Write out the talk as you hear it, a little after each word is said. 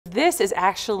This is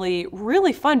actually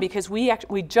really fun because we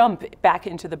jump back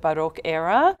into the Baroque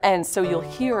era, and so you'll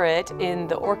hear it in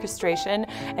the orchestration,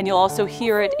 and you'll also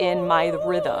hear it in my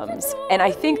rhythms. And I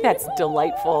think that's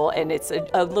delightful, and it's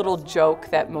a little joke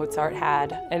that Mozart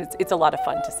had, and it's a lot of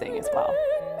fun to sing as well.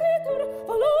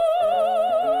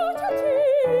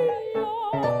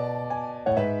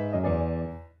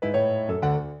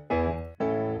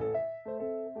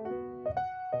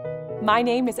 My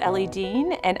name is Ellie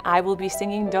Dehn, and I will be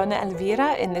singing Donna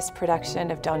Elvira in this production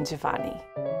of Don Giovanni.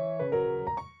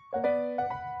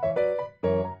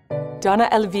 Donna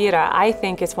Elvira, I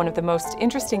think, is one of the most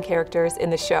interesting characters in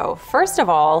the show. First of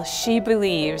all, she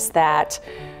believes that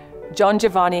Don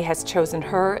Giovanni has chosen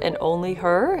her and only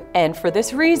her, and for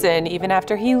this reason, even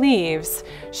after he leaves,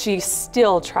 she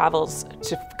still travels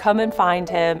to come and find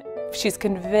him. She's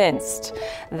convinced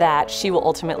that she will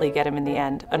ultimately get him in the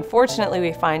end. Unfortunately,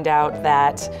 we find out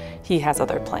that he has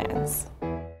other plans.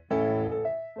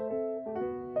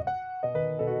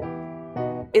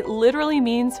 It literally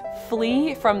means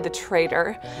flee from the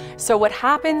traitor. So what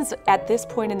happens at this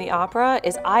point in the opera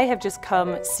is I have just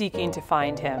come seeking to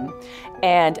find him,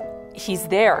 and he's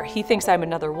there. He thinks I'm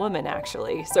another woman,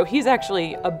 actually. So he's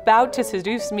actually about to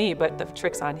seduce me, but the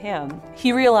trick's on him.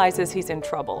 He realizes he's in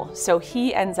trouble, so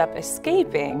he ends up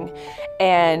escaping,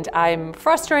 and I'm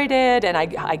frustrated, and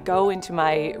I go into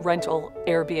my rental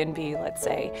Airbnb, let's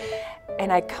say,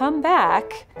 and I come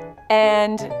back,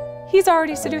 and he's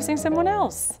already seducing someone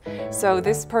else. So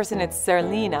this person is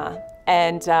Zerlina.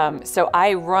 And so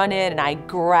I run in and I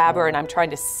grab her and I'm trying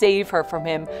to save her from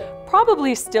him,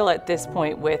 probably still at this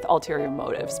point with ulterior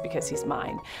motives because he's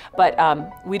mine. But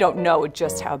we don't know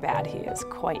just how bad he is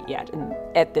quite yet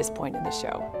at this point in the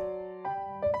show.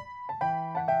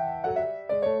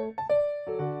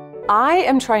 I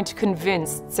am trying to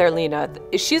convince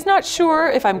Zerlina. She's not sure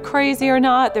if I'm crazy or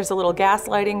not. There's a little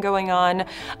gaslighting going on,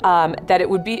 that it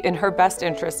would be in her best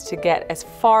interest to get as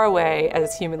far away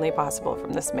as humanly possible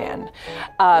from this man.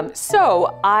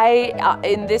 So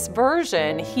in this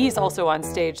version, he's also on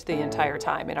stage the entire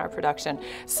time in our production.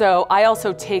 So I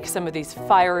also take some of these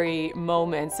fiery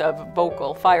moments of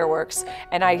vocal fireworks,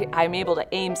 and I'm able to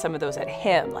aim some of those at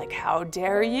him, like, how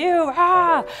dare you,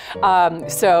 ah!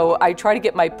 So I try to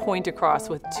get my point across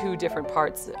with two different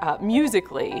parts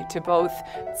musically to both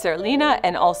Zerlina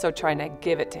and also trying to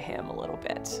give it to him a little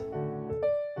bit.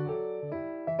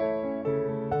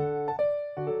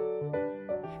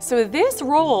 So this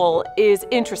role is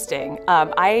interesting.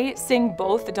 I sing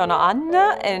both Donna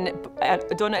Anna and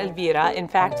Donna Elvira. In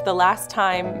fact, the last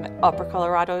time Opera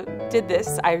Colorado did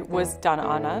this, I was Donna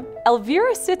Anna.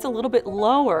 Elvira sits a little bit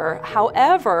lower.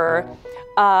 However,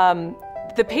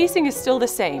 the pacing is still the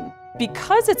same.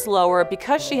 Because it's lower,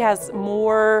 because she has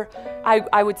more,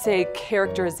 I would say,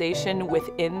 characterization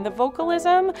within the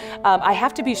vocalism, I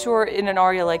have to be sure in an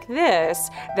aria like this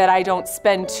that I don't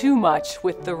spend too much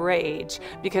with the rage,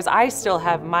 because I still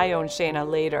have my own scena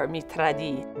later, mi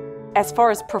tradi. As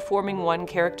far as performing one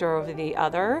character over the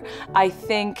other, I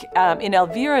think in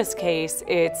Elvira's case,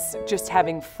 it's just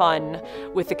having fun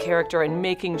with the character and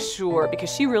making sure, because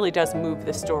she really does move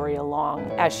the story along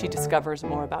as she discovers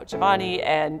more about Giovanni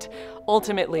and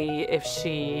ultimately if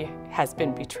she has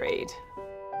been betrayed.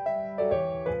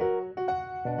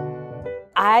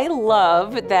 I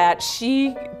love that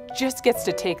she just gets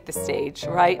to take the stage,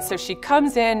 right? So she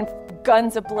comes in,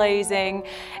 guns a-blazing,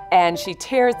 and she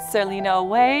tears Zerlina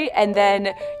away, and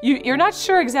then you're not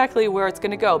sure exactly where it's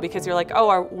gonna go because you're like,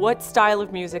 oh, what style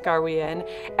of music are we in?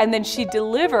 And then she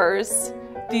delivers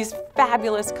these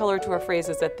fabulous color to her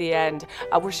phrases at the end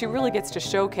where she really gets to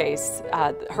showcase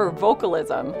her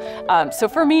vocalism. So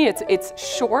for me, it's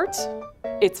short,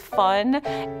 it's fun,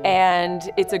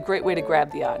 and it's a great way to grab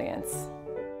the audience.